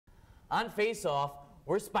On FaceOff,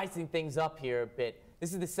 we're spicing things up here a bit.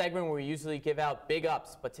 This is the segment where we usually give out big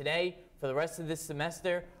ups, but today, for the rest of this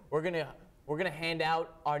semester, we're gonna hand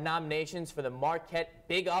out our nominations for the Marquette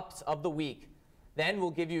Big Ups of the Week. Then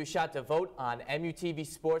we'll give you a shot to vote on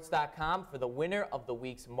MUTVsports.com for the winner of the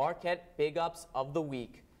week's Marquette Big Ups of the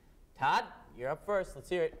Week. Todd, you're up first. Let's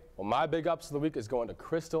hear it. Well, my Big Ups of the Week is going to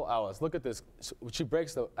Crystal Ellis. Look at this. She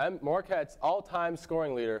breaks the Marquette's all-time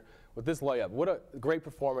scoring leader with this layup. What a great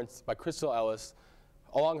performance by Crystal Ellis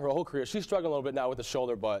along her whole career. She's struggling a little bit now with the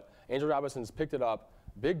shoulder, but Angel Robinson's picked it up.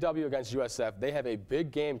 Big W against USF. They have a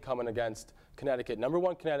big game coming against Connecticut.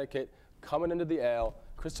 #1 Connecticut coming into the Ale.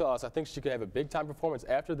 Crystal Ellis, I think she could have a big-time performance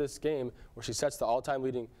after this game where she sets the all-time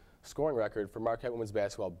leading scoring record for Marquette women's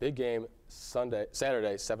basketball. Big game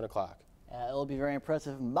Saturday, 7 o'clock. It'll be very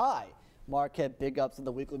impressive. My Marquette Big Ups of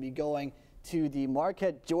the Week will be going to the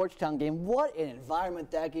Marquette-Georgetown game. What an environment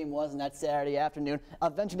that game was on that Saturday afternoon.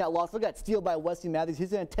 Avenging that loss. Look at that steal by Wesley Matthews.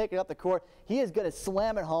 He's going to take it up the court. He is going to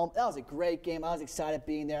slam it home. That was a great game. I was excited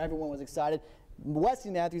being there. Everyone was excited.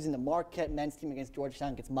 Wesley Matthews and the Marquette men's team against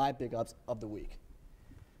Georgetown gets my Big Ups of the Week.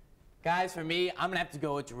 Guys, for me, I'm going to have to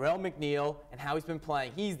go with Jarrell McNeil and how he's been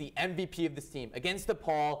playing. He's the MVP of this team. Against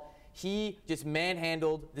DePaul, he just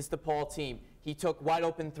manhandled this DePaul team. He took wide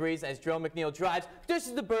open threes as Jarrell McNeil drives,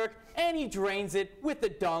 dishes to Burke, and he drains it with the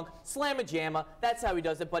dunk, slam-a-jamma. That's how he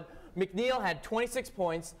does it. But McNeil had 26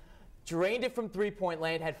 points, drained it from three-point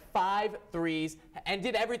land, had 5 threes, and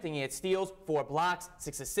did everything. He had steals, 4 blocks,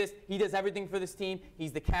 6 assists. He does everything for this team.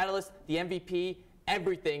 He's the catalyst, the MVP,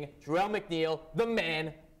 everything. Jarrell McNeil, the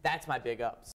man. That's my Big Ups.